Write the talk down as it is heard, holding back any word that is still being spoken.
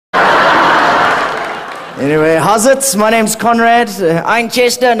Anyway, how's it? My name's Conrad. I'm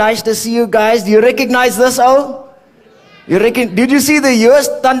Chester. Nice to see you guys. Do you recognize this, Did you see the US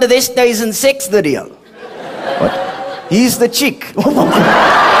Thunder This Days in Sex video? What? He's the chick.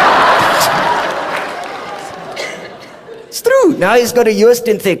 It's true. Now he's got a yeast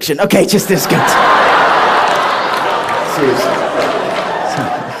infection. Okay, just this good. Seriously.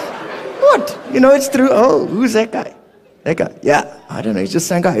 What? You know it's true. Oh, who's that guy? That guy? Yeah, I don't know. He's just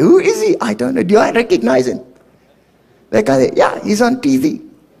some guy. Who is he? I don't know. Do I recognize him? That guy there? Yeah, he's on TV.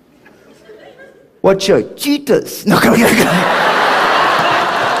 What show? Cheaters. No, come here.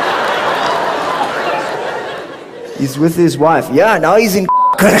 He's with his wife. Yeah, now he's in.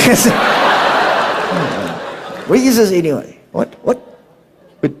 Where is this anyway? What?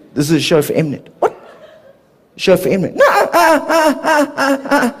 But this is a show for Mnet. What? Show for Mnet? No.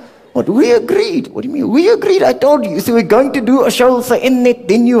 What? We agreed. What do you mean? We agreed. I told you. So we're going to do a show for Mnet.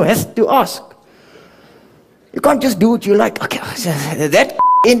 Then you have to ask. You can't just do what you like. Okay, that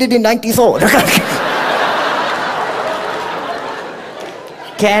ended in 94.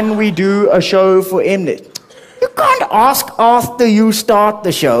 Can we do a show for Mnet? You can't ask after you start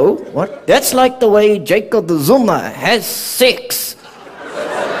the show. What? That's like the way Jacob Zuma has sex.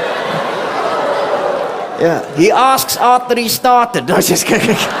 Yeah, he asks after he started. No, just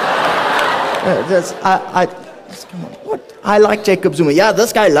kidding. Come on. What? I like Jacob Zuma. Yeah,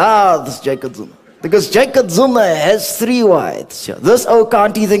 this guy loves Jacob Zuma. Because Jacob Zuma has 3 wives. This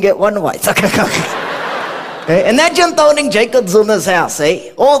can't even get 1 wife. Okay, imagine owning Jacob Zuma's house,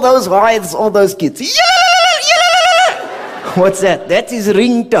 eh? All those wives, all those kids. Yeah! What's that? That's his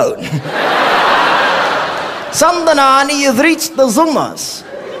ringtone. Sandanani has reached the Zumas.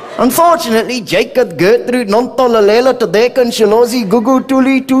 Unfortunately, Jacob, Gertrude, Nontolalela, Tadeka, Shalozi, Gugu,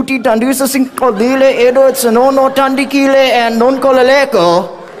 Tuli, Tuti, Tandusa, Sinkodile, Edward, Sanono, Tandikile, and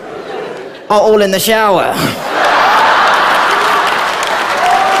Nonkolaleko are all in the shower.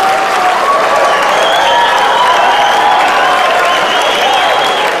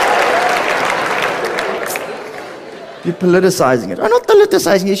 You're politicizing it. I'm not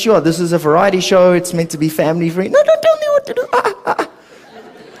politicizing it, sure. This is a variety show. It's meant to be family free. No, don't tell me what to do.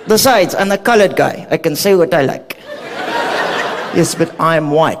 Besides, I'm a colored guy. I can say what I like. Yes, but I'm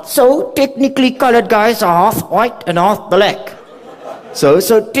white. So, technically, colored guys are half white and half black. So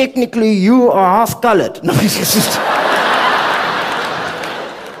technically, you are half colored. No,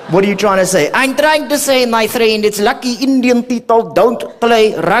 what are you trying to say? I'm trying to say, my friend, it's lucky Indian people don't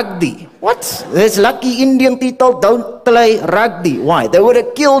play rugby. What? There's lucky Indian people don't play rugby. Why? They would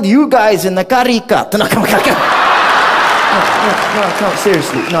have killed you guys in the curry cut. No,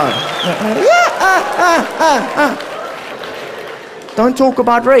 seriously, no. Don't talk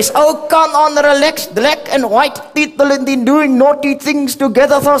about race. Oh, come on, relax. Black and white people have been doing naughty things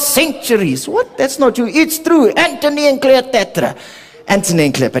together for centuries. What? That's not true. It's true. Anthony and Cleopatra. Anthony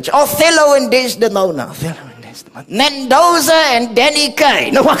and Cleopatra. Othello and Desdemona. Mendoza and Danny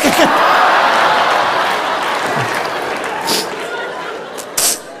Kaye. No,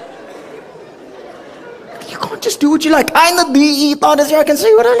 you can't just do what you like. I'm the BE partner, so I can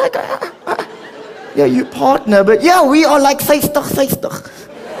say what I like. Yeah, you partner, but yeah, we are like 50.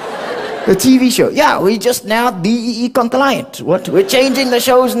 The TV show. Yeah, we just now BEE compliant. What? We're changing the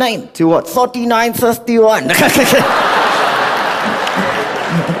show's name to what? 4951.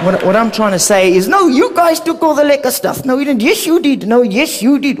 What I'm trying to say is, no, you guys took all the lekker stuff. No, we didn't. Yes, you did. No, yes,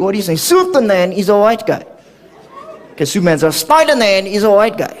 you did. What do you say? Superman is a white guy. Okay, Superman's a... Spider-Man is a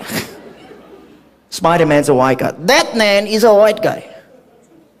white guy. Spider-Man's a white guy. That man is a white guy.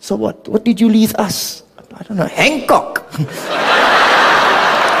 So what? What did you leave us? I don't know. Hancock.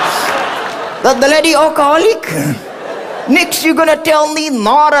 The lady alcoholic. Next, you're gonna tell me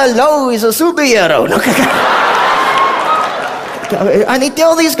Mara Lowe is a superhero. I need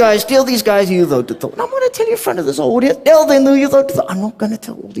tell these guys who you voted for. I'm going to tell you in front of this audience. Tell them who you voted for. I'm not going to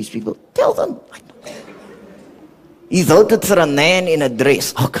tell all these people. Tell them. You voted for a man in a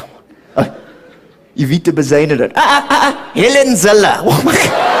dress. Oh, come on. You weet te bezuinen het. Helen Zille.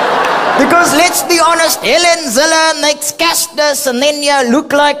 Because let's be honest, Helen Zille makes Castus and then you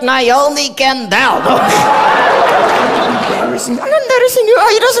look like Naomi Campbell. Embarrassing. I'm embarrassing you.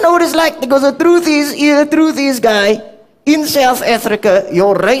 He doesn't know what it's like because the truth is, guy, in South Africa,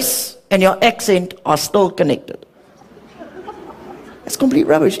 your race and your accent are still connected. It's complete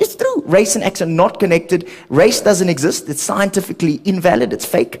rubbish. It's true. Race and accent not connected. Race doesn't exist. It's scientifically invalid. It's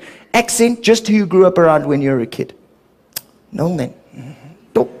fake. Accent, just who you grew up around when you were a kid. No, man.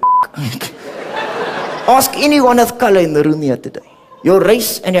 Ask anyone of color in the room here today. Your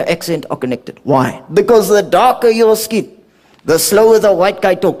race and your accent are connected. Why? Because the darker your skin, the slower the white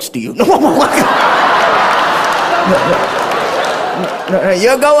guy talks to you. No,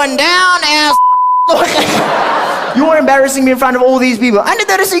 you're going down, ass. You're embarrassing me in front of all these people. I'm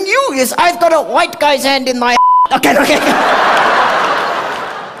embarrassing you. Yes, I've got a white guy's hand in my. Okay.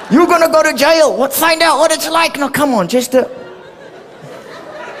 You're gonna go to jail. What? Find out what it's like. No, come on, just.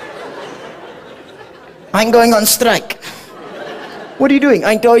 I'm going on strike. What are you doing?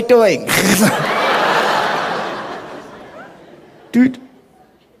 I'm toying. Dude,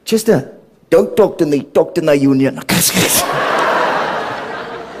 Chester, don't talk to me. Talk to the union.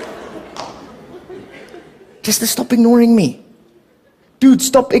 Chester, stop ignoring me. Dude,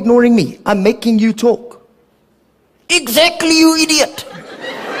 stop ignoring me. I'm making you talk. Exactly, you idiot.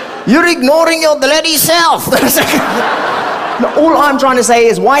 You're ignoring your bloody self. No, all I'm trying to say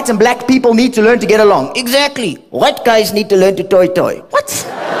is white and black people need to learn to get along. Exactly. White guys need to learn to toy. What?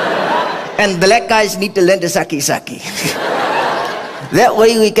 And black guys need to learn to sucky. That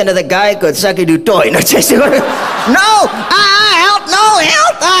way we can have the guy could sucky do toy. No, just, no! Help! No,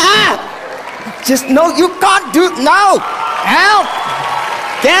 help! Just, no, you can't do, no! Help!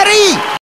 Gary!